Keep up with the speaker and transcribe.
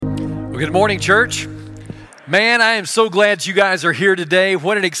Good morning, church. Man, I am so glad you guys are here today.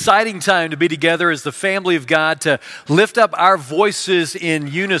 What an exciting time to be together as the family of God, to lift up our voices in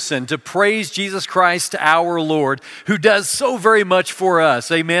unison, to praise Jesus Christ, our Lord, who does so very much for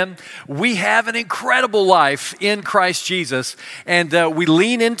us. Amen. We have an incredible life in Christ Jesus, and we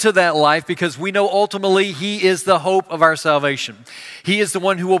lean into that life because we know ultimately He is the hope of our salvation. He is the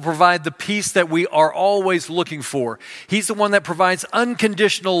one who will provide the peace that we are always looking for. He's the one that provides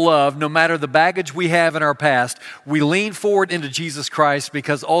unconditional love no matter the baggage we have in our past. We lean forward into Jesus Christ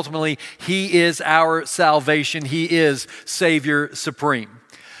because ultimately He is our salvation. He is Savior Supreme.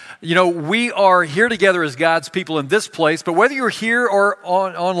 You know, we are here together as God's people in this place, but whether you're here or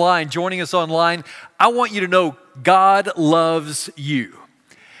online, joining us online, I want you to know God loves you.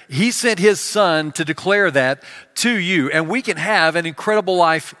 He sent His Son to declare that to you, and we can have an incredible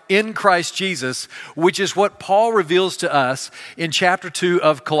life in Christ Jesus, which is what Paul reveals to us in chapter 2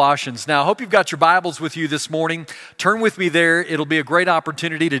 of Colossians. Now, I hope you've got your Bibles with you this morning. Turn with me there. It'll be a great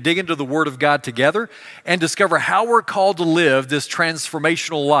opportunity to dig into the Word of God together and discover how we're called to live this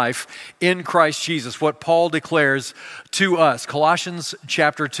transformational life in Christ Jesus, what Paul declares to us. Colossians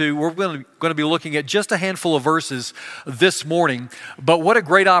chapter 2, we're going to be looking at just a handful of verses this morning, but what a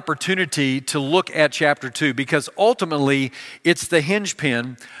great opportunity to look at chapter 2, because ultimately it's the hinge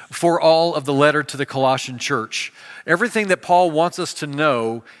pin for all of the letter to the Colossian church. Everything that Paul wants us to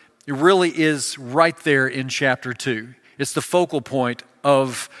know, it really is right there in chapter 2. It's the focal point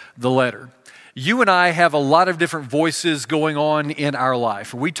of the letter. You and I have a lot of different voices going on in our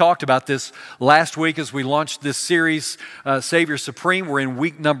life. We talked about this last week as we launched this series, Savior Supreme. We're in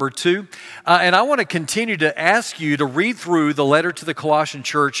week number 2. And I want to continue to ask you to read through the letter to the Colossian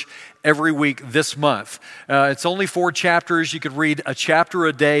church every week this month. It's only 4 chapters. You could read a chapter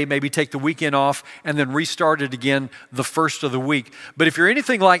a day, maybe take the weekend off, and then restart it again the first of the week. But if you're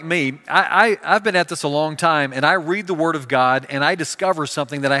anything like me, I've been at this a long time, and I read the Word of God, and I discover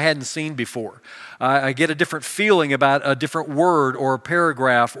something that I hadn't seen before. I get a different feeling about a different word or a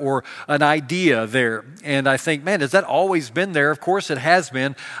paragraph or an idea there. And I think, man, has that always been there? Of course it has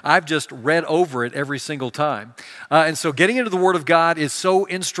been. I've just read over it every single time. And so getting into the Word of God is so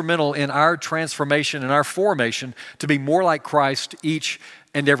instrumental in our transformation and our formation to be more like Christ each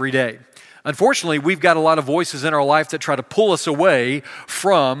and every day. Unfortunately, we've got a lot of voices in our life that try to pull us away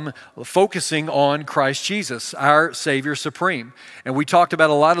from focusing on Christ Jesus, our Savior Supreme. And we talked about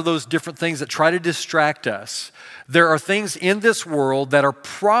a lot of those different things that try to distract us. There are things in this world that are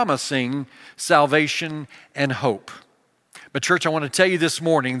promising salvation and hope. But church, I want to tell you this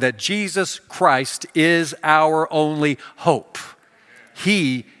morning that Jesus Christ is our only hope.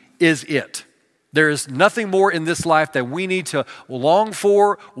 He is it. There is nothing more in this life that we need to long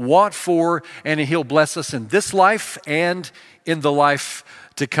for, want for, and He'll bless us in this life and in the life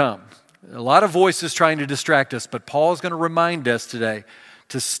to come. A lot of voices trying to distract us, but Paul is going to remind us today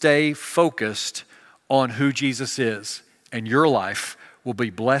to stay focused on who Jesus is, and your life will be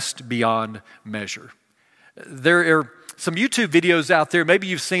blessed beyond measure. There are some YouTube videos out there. Maybe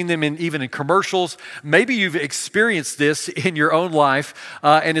you've seen them even in commercials. Maybe you've experienced this in your own life,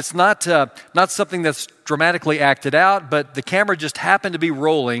 and it's not something that's dramatically acted out, but the camera just happened to be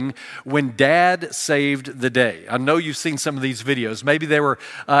rolling when Dad saved the day. I know you've seen some of these videos. Maybe they were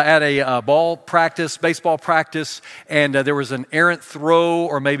at a baseball practice, and there was an errant throw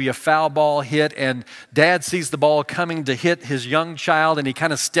or maybe a foul ball hit, and Dad sees the ball coming to hit his young child, and he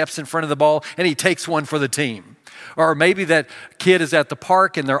kind of steps in front of the ball, and he takes one for the team. Or maybe that kid is at the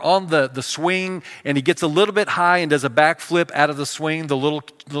park and they're on the swing and he gets a little bit high and does a backflip out of the swing, the little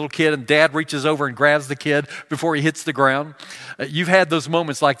kid, and Dad reaches over and grabs the kid before he hits the ground. You've had those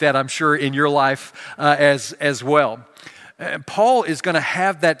moments like that, I'm sure, in your life as well. Paul is going to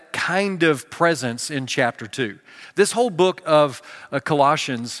have that kind of presence in chapter 2. This whole book of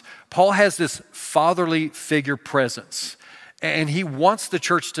Colossians, Paul has this fatherly figure presence. And he wants the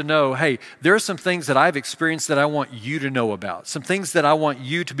church to know, hey, there are some things that I've experienced that I want you to know about, some things that I want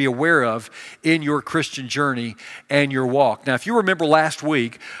you to be aware of in your Christian journey and your walk. Now, if you remember last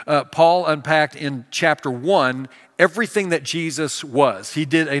week, Paul unpacked in chapter 1 everything that Jesus was. He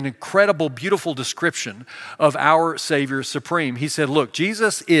did an incredible, beautiful description of our Savior Supreme. He said, look,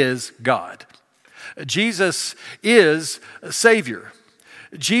 Jesus is God. Jesus is Savior.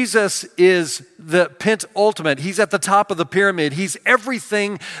 Jesus is the penultimate. He's at the top of the pyramid. He's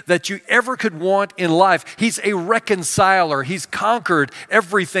everything that you ever could want in life. He's a reconciler. He's conquered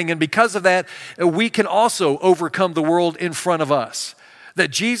everything. And because of that, we can also overcome the world in front of us.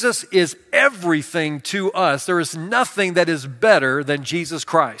 That Jesus is everything to us. There is nothing that is better than Jesus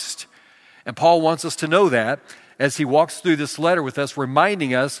Christ. And Paul wants us to know that as he walks through this letter with us,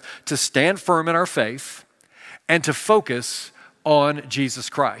 reminding us to stand firm in our faith and to focus on Jesus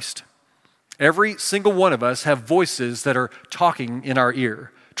Christ. Every single one of us have voices that are talking in our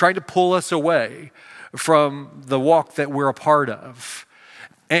ear, trying to pull us away from the walk that we're a part of.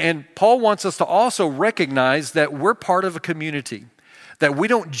 And Paul wants us to also recognize that we're part of a community, that we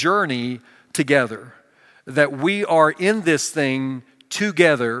don't journey together, that we are in this thing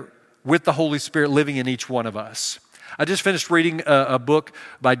together with the Holy Spirit living in each one of us. I just finished reading a book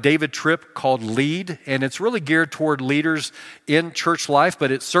by David Tripp called Lead, and it's really geared toward leaders in church life,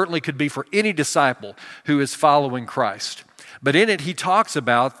 but it certainly could be for any disciple who is following Christ. But in it, he talks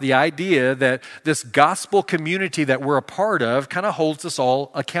about the idea that this gospel community that we're a part of kind of holds us all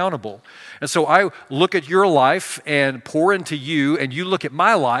accountable. And so I look at your life and pour into you, and you look at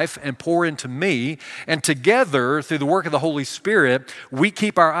my life and pour into me. And together, through the work of the Holy Spirit, we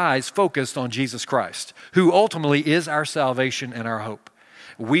keep our eyes focused on Jesus Christ, who ultimately is our salvation and our hope.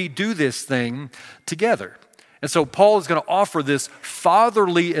 We do this thing together. And so Paul is going to offer this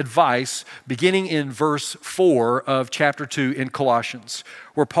fatherly advice beginning in verse 4 of chapter 2 in Colossians,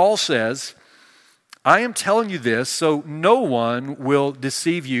 where Paul says, I am telling you this so no one will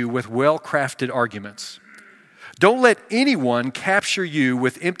deceive you with well-crafted arguments. Don't let anyone capture you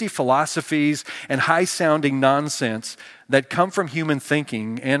with empty philosophies and high-sounding nonsense that come from human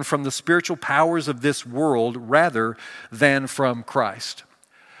thinking and from the spiritual powers of this world rather than from Christ.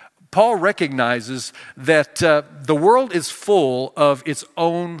 Paul recognizes that the world is full of its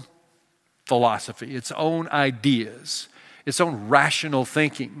own philosophy, its own ideas, its own rational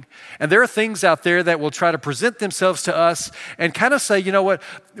thinking. And there are things out there that will try to present themselves to us and kind of say, you know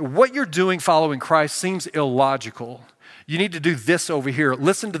what you're doing following Christ seems illogical. You need to do this over here.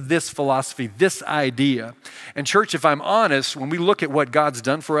 Listen to this philosophy, this idea. And church, if I'm honest, when we look at what God's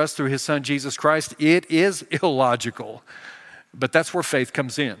done for us through his son, Jesus Christ, it is illogical. But that's where faith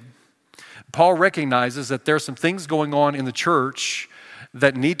comes in. Paul recognizes that there are some things going on in the church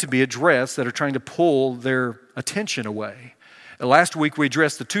that need to be addressed that are trying to pull their attention away. Last week we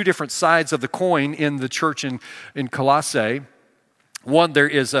addressed the two different sides of the coin in the church in Colossae. One, there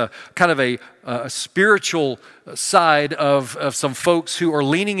is a kind of a spiritual side of some folks who are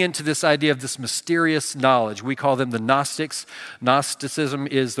leaning into this idea of this mysterious knowledge. We call them the Gnostics. Gnosticism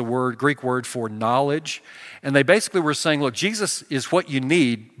is the Greek word for knowledge. And they basically were saying, look, Jesus is what you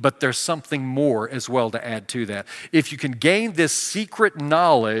need, but there's something more as well to add to that. If you can gain this secret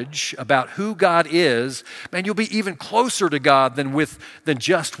knowledge about who God is, man, you'll be even closer to God than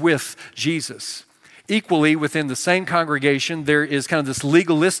just with Jesus. Equally, within the same congregation, there is kind of this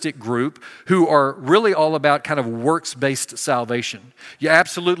legalistic group who are really all about kind of works-based salvation. You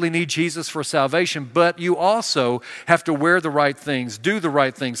absolutely need Jesus for salvation, but you also have to wear the right things, do the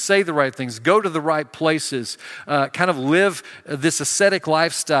right things, say the right things, go to the right places, kind of live this ascetic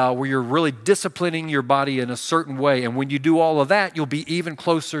lifestyle where you're really disciplining your body in a certain way. And when you do all of that, you'll be even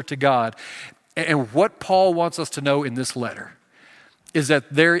closer to God. And what Paul wants us to know in this letter is that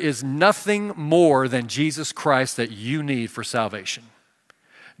there is nothing more than Jesus Christ that you need for salvation.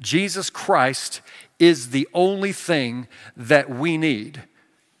 Jesus Christ is the only thing that we need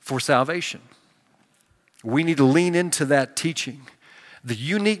for salvation. We need to lean into that teaching. The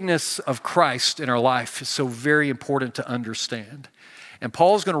uniqueness of Christ in our life is so very important to understand. And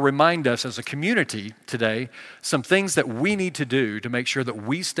Paul's going to remind us as a community today some things that we need to do to make sure that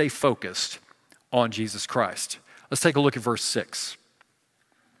we stay focused on Jesus Christ. Let's take a look at verse 6.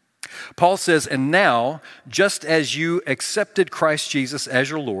 Paul says, and now, just as you accepted Christ Jesus as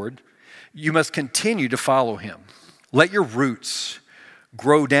your Lord, you must continue to follow him. Let your roots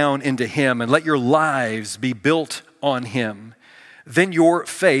grow down into him and let your lives be built on him. Then your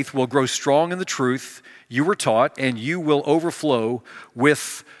faith will grow strong in the truth you were taught and you will overflow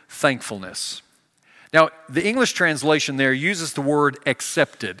with thankfulness. Now, the English translation there uses the word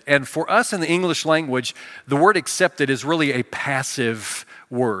accepted. And for us in the English language, the word accepted is really a passive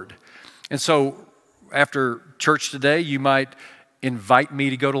word. And so after church today, you might invite me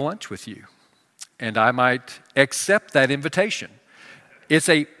to go to lunch with you. And I might accept that invitation. It's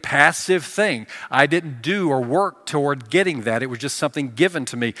a passive thing. I didn't do or work toward getting that. It was just something given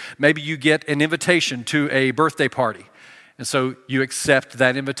to me. Maybe you get an invitation to a birthday party. And so you accept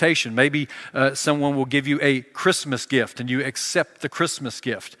that invitation. Maybe someone will give you a Christmas gift and you accept the Christmas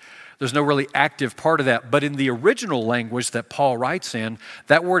gift. There's no really active part of that. But in the original language that Paul writes in,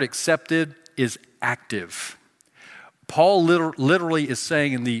 that word accepted is active. Paul literally is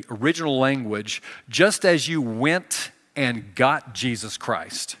saying in the original language, just as you went and got Jesus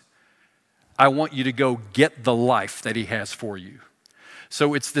Christ, I want you to go get the life that he has for you.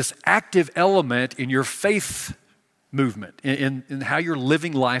 So it's this active element in your faith movement, in how you're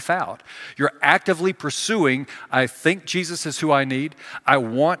living life out. You're actively pursuing, I think Jesus is who I need. I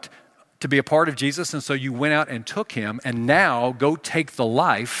want to be a part of Jesus, and so you went out and took him, and now go take the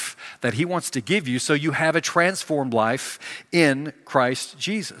life that he wants to give you so you have a transformed life in Christ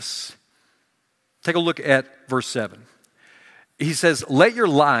Jesus. Take a look at verse 7. He says, let your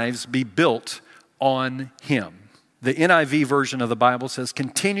lives be built on him. The NIV version of the Bible says,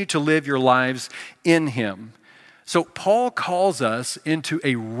 continue to live your lives in him. So Paul calls us into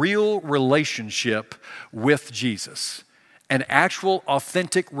a real relationship with Jesus, an actual,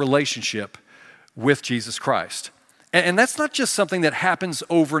 authentic relationship with Jesus Christ. And that's not just something that happens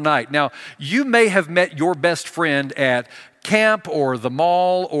overnight. Now, you may have met your best friend at camp or the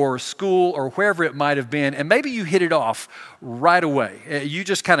mall or school or wherever it might have been, and maybe you hit it off right away. You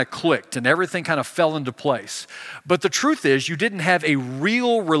just kind of clicked and everything kind of fell into place. But the truth is, you didn't have a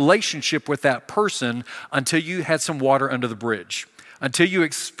real relationship with that person until you had some water under the bridge, until you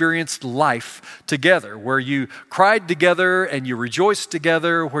experienced life together, where you cried together and you rejoiced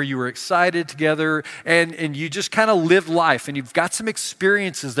together, where you were excited together, and you just kind of lived life, and you've got some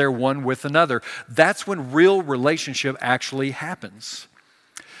experiences there one with another. That's when real relationship actually happens.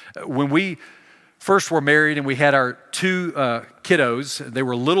 When we first were married and we had our two kiddos, they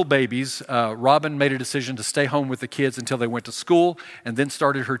were little babies. Robin made a decision to stay home with the kids until they went to school and then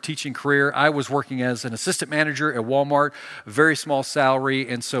started her teaching career. I was working as an assistant manager at Walmart, a very small salary,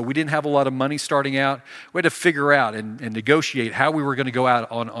 and so we didn't have a lot of money starting out. We had to figure out and negotiate how we were going to go out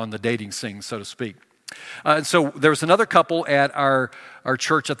on the dating scene, so to speak. And so there was another couple at our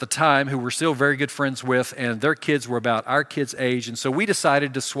church at the time who we're still very good friends with, and their kids were about our kids' age, and so we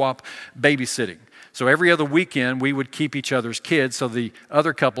decided to swap babysitting. So every other weekend, we would keep each other's kids so the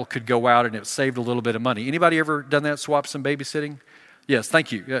other couple could go out, and it saved a little bit of money. Anybody ever done that, swap some babysitting? Yes, thank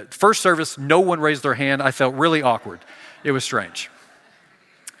you. First service, no one raised their hand. I felt really awkward. It was strange.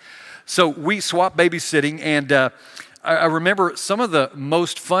 So we swapped babysitting, and I remember some of the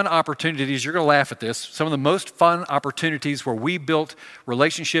most fun opportunities, you're going to laugh at this, some of the most fun opportunities where we built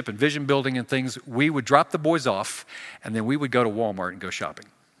relationship and vision building and things, we would drop the boys off, and then we would go to Walmart and go shopping.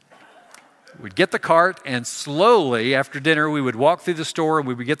 We'd get the cart, and slowly after dinner, we would walk through the store and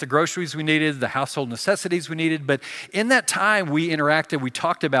we would get the groceries we needed, the household necessities we needed. But in that time, we interacted, we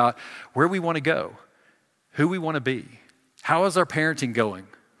talked about where we want to go, who we want to be, how is our parenting going,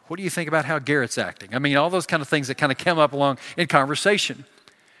 what do you think about how Garrett's acting? I mean, all those kind of things that kind of come up along in conversation.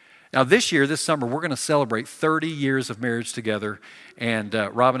 Now, this summer, we're going to celebrate 30 years of marriage together, and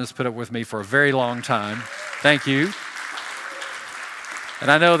Robin has put up with me for a very long time. Thank you. And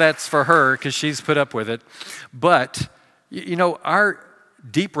I know that's for her because she's put up with it. But, you know, our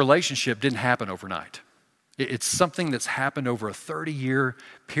deep relationship didn't happen overnight. It's something that's happened over a 30-year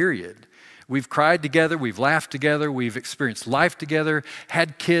period. We've cried together, we've laughed together, we've experienced life together,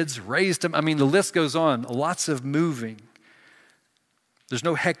 had kids, raised them. I mean, the list goes on. Lots of moving. There's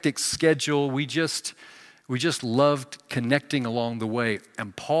no hectic schedule. We just loved connecting along the way.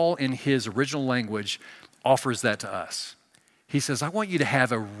 And Paul, in his original language, offers that to us. He says, I want you to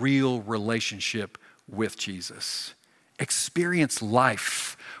have a real relationship with Jesus. Experience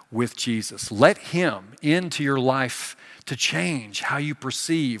life with Jesus. Let him into your life to change how you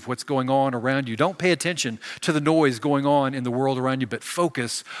perceive what's going on around you. Don't pay attention to the noise going on in the world around you, but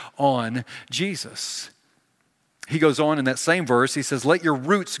focus on Jesus. He goes on in that same verse, he says, let your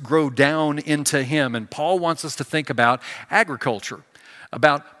roots grow down into him. And Paul wants us to think about agriculture,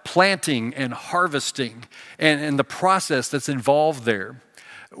 about planting and harvesting and the process that's involved there.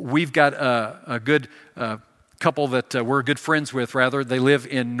 We've got a good couple that we're good friends with, rather. They live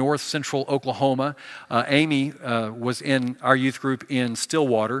in north central Oklahoma. Amy was in our youth group in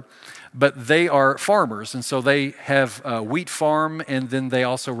Stillwater, but they are farmers, and so they have a wheat farm, and then they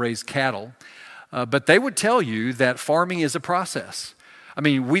also raise cattle. But they would tell you that farming is a process. I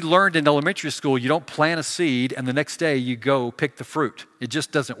mean, we learned in elementary school, you don't plant a seed and the next day you go pick the fruit. It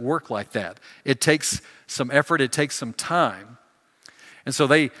just doesn't work like that. It takes some effort, it takes some time. And so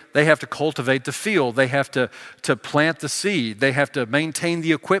they have to cultivate the field. They have to plant the seed. They have to maintain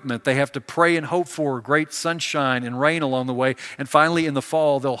the equipment. They have to pray and hope for great sunshine and rain along the way. And finally, in the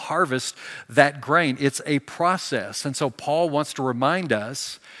fall, they'll harvest that grain. It's a process. And so Paul wants to remind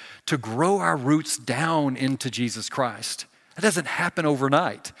us to grow our roots down into Jesus Christ. That doesn't happen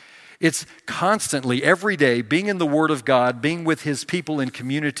overnight. It's constantly, every day, being in the Word of God, being with his people in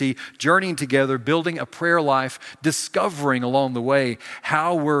community, journeying together, building a prayer life, discovering along the way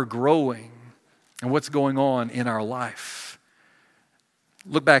how we're growing and what's going on in our life.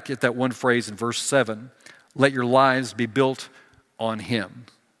 Look back at that one phrase in verse 7, let your lives be built on him.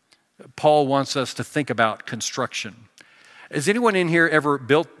 Paul wants us to think about construction. Has anyone in here ever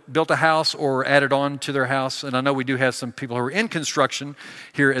built a house or added on to their house? And I know we do have some people who are in construction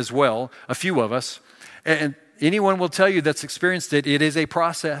here as well, a few of us. And anyone will tell you that's experienced it, it is a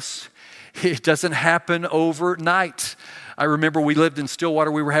process. It doesn't happen overnight. I remember we lived in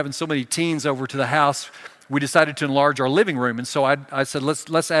Stillwater. We were having so many teens over to the house. We decided to enlarge our living room. And so I said,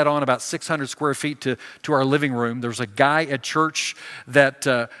 let's add on about 600 square feet to our living room. There was a guy at church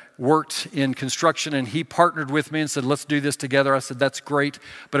that worked in construction, and he partnered with me and said, let's do this together. I said, that's great.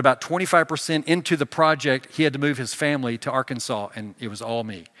 But about 25% into the project, he had to move his family to Arkansas, and it was all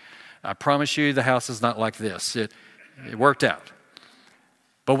me. I promise you the house is not like this. It worked out.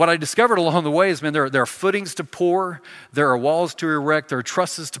 But what I discovered along the way is, man, there are footings to pour, there are walls to erect, there are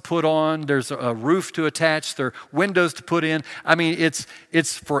trusses to put on, there's a roof to attach, there are windows to put in. I mean,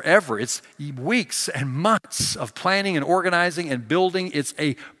 it's forever. It's weeks and months of planning and organizing and building. It's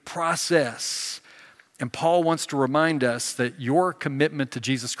a process. And Paul wants to remind us that your commitment to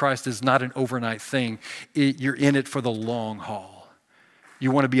Jesus Christ is not an overnight thing. You're in it for the long haul. You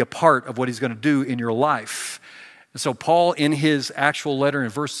want to be a part of what he's going to do in your life. And so Paul, in his actual letter in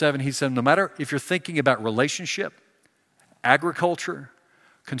verse 7, he said, no matter if you're thinking about relationship, agriculture,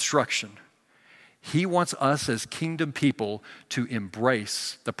 construction, he wants us as kingdom people to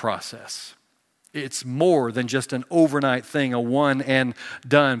embrace the process. It's more than just an overnight thing, a one and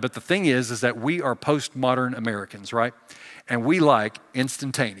done. But the thing is that we are postmodern Americans, right? And we like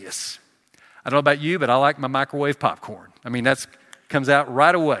instantaneous. I don't know about you, but I like my microwave popcorn. I mean, that comes out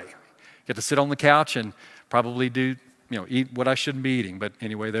right away. Get to sit on the couch and probably eat what I shouldn't be eating. But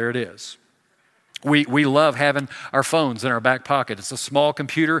anyway, there it is. We love having our phones in our back pocket. It's a small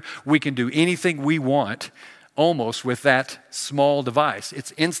computer. We can do anything we want almost with that small device.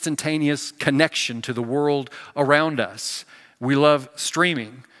 It's instantaneous connection to the world around us. We love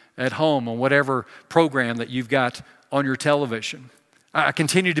streaming at home on whatever program that you've got on your television. I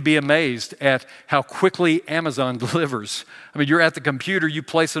continue to be amazed at how quickly Amazon delivers. I mean, you're at the computer, you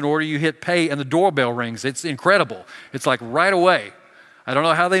place an order, you hit pay, and the doorbell rings. It's incredible. It's like right away. I don't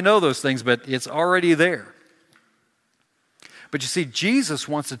know how they know those things, but it's already there. But you see, Jesus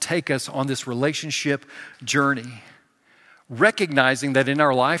wants to take us on this relationship journey, recognizing that in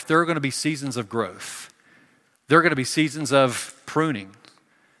our life, there are going to be seasons of growth. There are going to be seasons of pruning.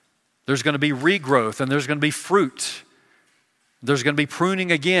 There's going to be regrowth, and there's going to be fruit. There's going to be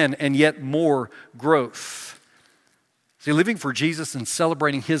pruning again and yet more growth. See, living for Jesus and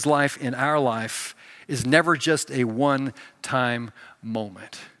celebrating his life in our life is never just a one-time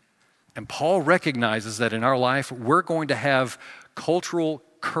moment. And Paul recognizes that in our life, we're going to have cultural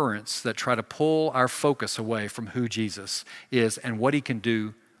currents that try to pull our focus away from who Jesus is and what he can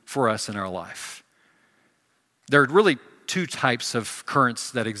do for us in our life. There are really two types of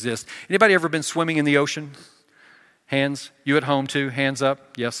currents that exist. Anybody ever been swimming in the ocean? Hands? You at home too? Hands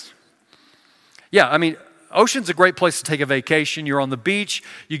up? Yes? Yeah, I mean, ocean's a great place to take a vacation. You're on the beach.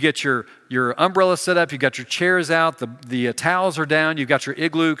 You get your umbrella set up. You got your chairs out. The towels are down. You've got your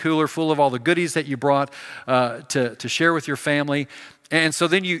igloo cooler full of all the goodies that you brought to share with your family. And so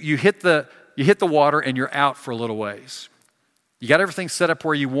then you hit the water and you're out for a little ways. You got everything set up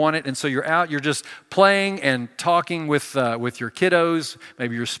where you want it, and so you're out. You're just playing and talking with your kiddos,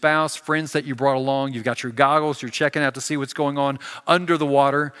 maybe your spouse, friends that you brought along. You've got your goggles. You're checking out to see what's going on under the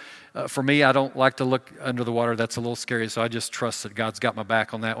water. For me, I don't like to look under the water. That's a little scary, so I just trust that God's got my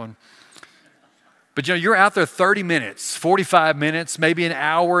back on that one. But you're out there 30 minutes, 45 minutes, maybe an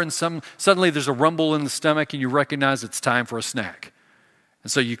hour, and suddenly there's a rumble in the stomach, and you recognize it's time for a snack.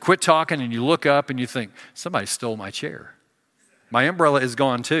 And so you quit talking, and you look up, and you think, somebody stole my chair. My umbrella is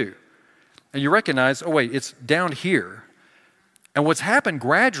gone too. And you recognize, oh wait, it's down here. And what's happened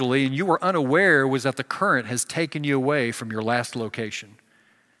gradually, and you were unaware, was that the current has taken you away from your last location.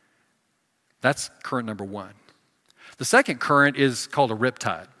 That's current number one. The second current is called a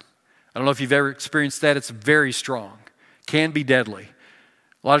riptide. I don't know if you've ever experienced that. It's very strong, can be deadly.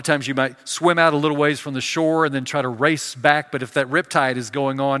 A lot of times you might swim out a little ways from the shore and then try to race back, but if that riptide is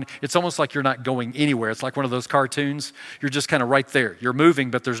going on, it's almost like you're not going anywhere. It's like one of those cartoons. You're just kind of right there. You're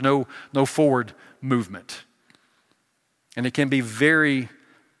moving, but there's no forward movement. And it can be very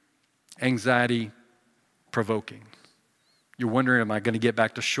anxiety-provoking. You're wondering, am I going to get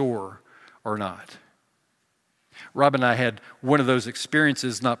back to shore or not? Rob and I had one of those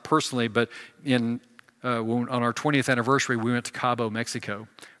experiences, not personally, but in on our 20th anniversary, we went to Cabo, Mexico.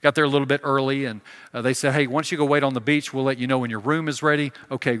 Got there a little bit early, and they said, hey, once you go wait on the beach, we'll let you know when your room is ready.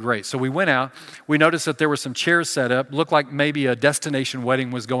 Okay, great. So we went out. We noticed that there were some chairs set up. Looked like maybe a destination wedding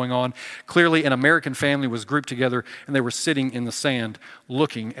was going on. Clearly, an American family was grouped together, and they were sitting in the sand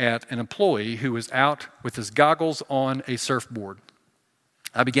looking at an employee who was out with his goggles on a surfboard.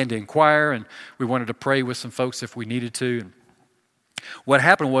 I began to inquire, and we wanted to pray with some folks if we needed to. And what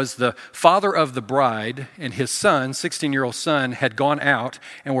happened was the father of the bride and his son, 16-year-old son, had gone out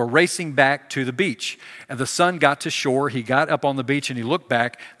and were racing back to the beach. And the son got to shore. He got up on the beach and he looked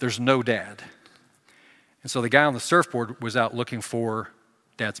back. There's no dad. And so the guy on the surfboard was out looking for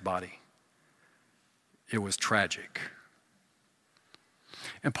dad's body. It was tragic.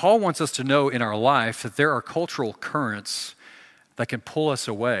 And Paul wants us to know in our life that there are cultural currents that can pull us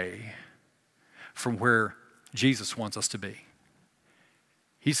away from where Jesus wants us to be.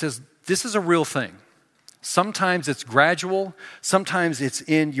 He says, this is a real thing. Sometimes it's gradual, sometimes it's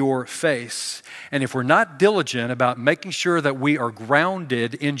in your face. And if we're not diligent about making sure that we are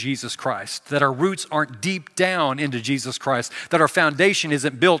grounded in Jesus Christ, that our roots aren't deep down into Jesus Christ, that our foundation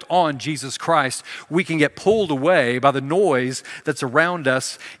isn't built on Jesus Christ, we can get pulled away by the noise that's around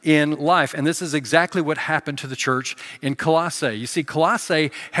us in life. And this is exactly what happened to the church in Colossae. You see,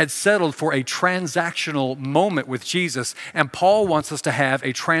 Colossae had settled for a transactional moment with Jesus, and Paul wants us to have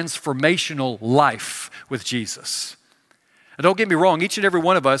a transformational life with Jesus. And don't get me wrong, each and every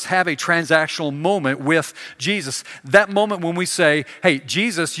one of us have a transactional moment with Jesus. That moment when we say, hey,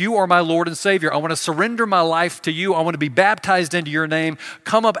 Jesus, you are my Lord and Savior. I want to surrender my life to you. I want to be baptized into your name.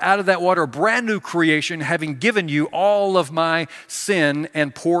 Come up out of that water, a brand new creation, having given you all of my sin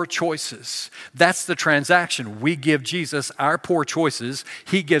and poor choices. That's the transaction. We give Jesus our poor choices.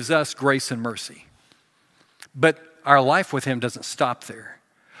 He gives us grace and mercy. But our life with him doesn't stop there.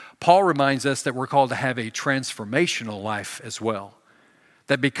 Paul reminds us that we're called to have a transformational life as well.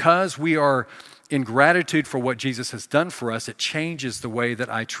 That because we are in gratitude for what Jesus has done for us, it changes the way that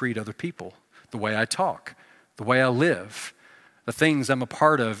I treat other people, the way I talk, the way I live, the things I'm a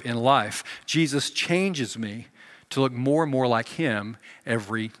part of in life. Jesus changes me to look more and more like him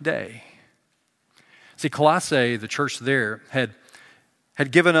every day. See, Colossae, the church there, had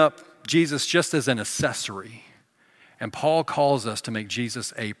given up Jesus just as an accessory. And Paul calls us to make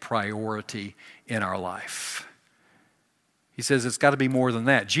Jesus a priority in our life. He says it's got to be more than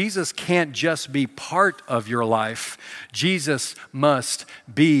that. Jesus can't just be part of your life. Jesus must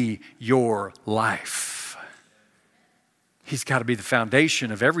be your life. He's got to be the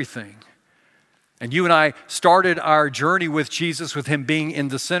foundation of everything. And you and I started our journey with Jesus with him being in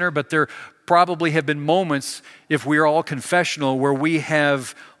the center, but there probably have been moments, if we are all confessional, where we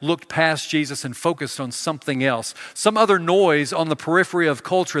have looked past Jesus and focused on something else. Some other noise on the periphery of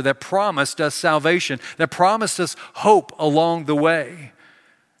culture that promised us salvation, that promised us hope along the way.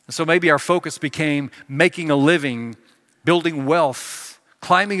 And so maybe our focus became making a living, building wealth,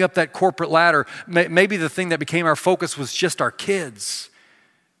 climbing up that corporate ladder. Maybe the thing that became our focus was just our kids.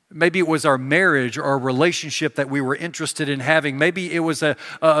 Maybe it was our marriage or a relationship that we were interested in having. Maybe it was a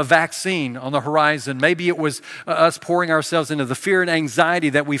vaccine on the horizon. Maybe it was us pouring ourselves into the fear and anxiety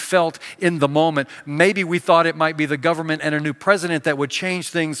that we felt in the moment. Maybe we thought it might be the government and a new president that would change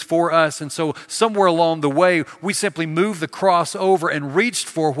things for us. And so somewhere along the way, we simply moved the cross over and reached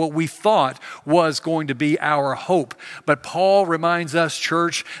for what we thought was going to be our hope. But Paul reminds us,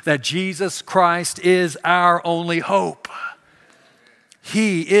 church, that Jesus Christ is our only hope.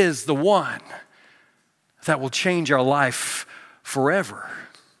 He is the one that will change our life forever.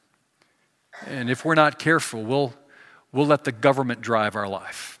 And if we're not careful, we'll let the government drive our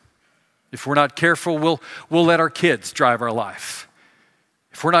life. If we're not careful, we'll let our kids drive our life.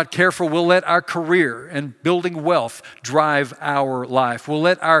 If we're not careful, we'll let our career and building wealth drive our life. We'll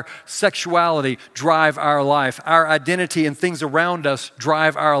let our sexuality drive our life. Our identity and things around us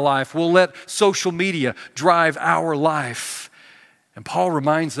drive our life. We'll let social media drive our life. And Paul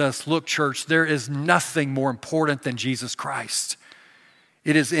reminds us, look, church, there is nothing more important than Jesus Christ.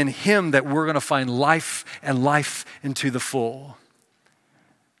 It is in him that we're going to find life and life into the full.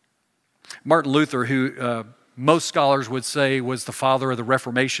 Martin Luther, who most scholars would say was the father of the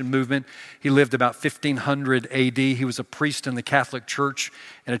Reformation movement, he lived about 1500 AD. He was a priest in the Catholic Church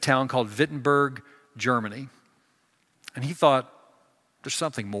in a town called Wittenberg, Germany. And he thought, there's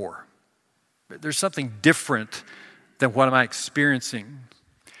something more. There's something different than what am I experiencing.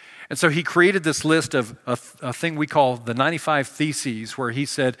 And so he created this list of a thing we call the 95 Theses, where he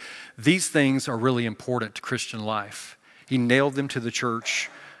said, these things are really important to Christian life. He nailed them to the church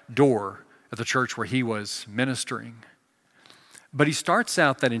door at the church where he was ministering. But he starts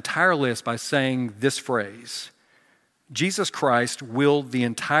out that entire list by saying this phrase: Jesus Christ willed the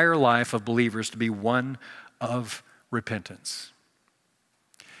entire life of believers to be one of repentance.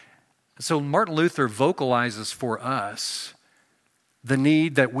 So Martin Luther vocalizes for us the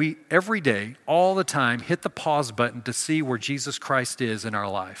need that we every day, all the time, hit the pause button to see where Jesus Christ is in our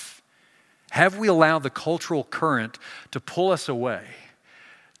life. Have we allowed the cultural current to pull us away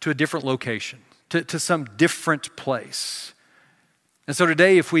to a different location, to some different place? And so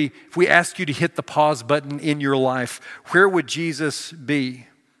today, if we ask you to hit the pause button in your life, where would Jesus be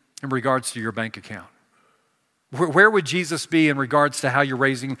in regards to your bank account? Where would Jesus be in regards to how you're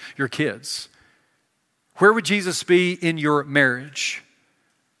raising your kids? Where would Jesus be in your marriage?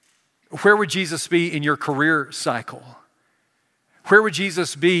 Where would Jesus be in your career cycle? Where would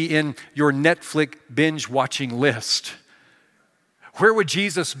Jesus be in your Netflix binge watching list? Where would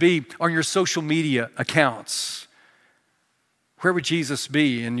Jesus be on your social media accounts? Where would Jesus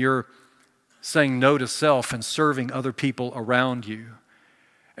be in your saying no to self and serving other people around you?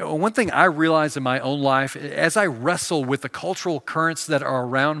 One thing I realize in my own life, as I wrestle with the cultural currents that are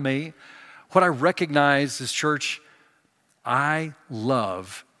around me, what I recognize is, church, I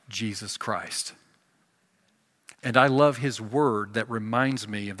love Jesus Christ. And I love his word that reminds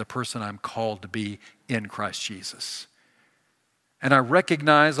me of the person I'm called to be in Christ Jesus. And I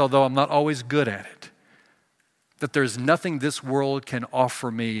recognize, although I'm not always good at it, that there's nothing this world can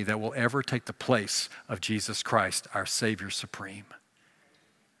offer me that will ever take the place of Jesus Christ, our Savior supreme.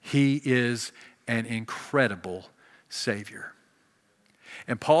 He is an incredible Savior.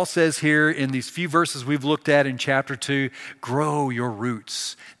 And Paul says here in these few verses we've looked at in chapter 2, grow your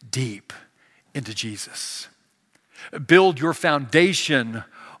roots deep into Jesus. Build your foundation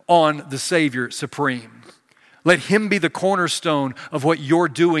on the Savior supreme. Let him be the cornerstone of what you're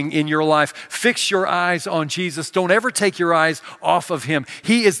doing in your life. Fix your eyes on Jesus. Don't ever take your eyes off of him.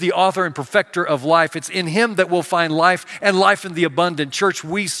 He is the author and perfecter of life. It's in him that we'll find life and life in the abundant. Church,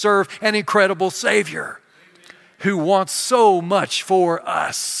 we serve an incredible Savior who wants so much for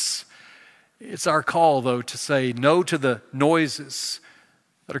us. It's our call, though, to say no to the noises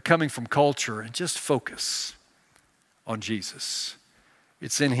that are coming from culture and just focus on Jesus.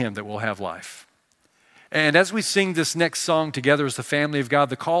 It's in him that we'll have life. And as we sing this next song together as the family of God,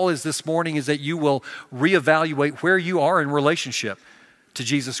 the call is this morning is that you will reevaluate where you are in relationship to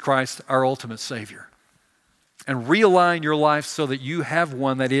Jesus Christ, our ultimate Savior. And realign your life so that you have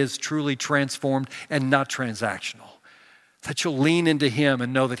one that is truly transformed and not transactional. That you'll lean into him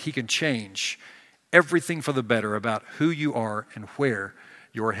and know that he can change everything for the better about who you are and where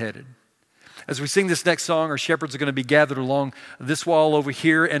you're headed. As we sing this next song, our shepherds are going to be gathered along this wall over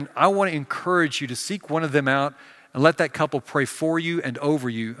here, and I want to encourage you to seek one of them out and let that couple pray for you and over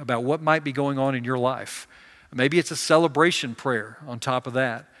you about what might be going on in your life. Maybe it's a celebration prayer on top of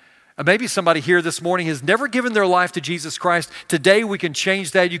that. Maybe somebody here this morning has never given their life to Jesus Christ. Today we can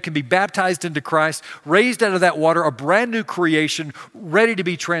change that. You can be baptized into Christ, raised out of that water, a brand new creation, ready to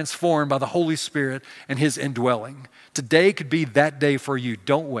be transformed by the Holy Spirit and his indwelling. Today could be that day for you.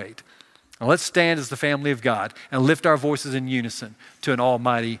 Don't wait. Now let's stand as the family of God and lift our voices in unison to an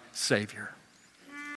almighty Savior.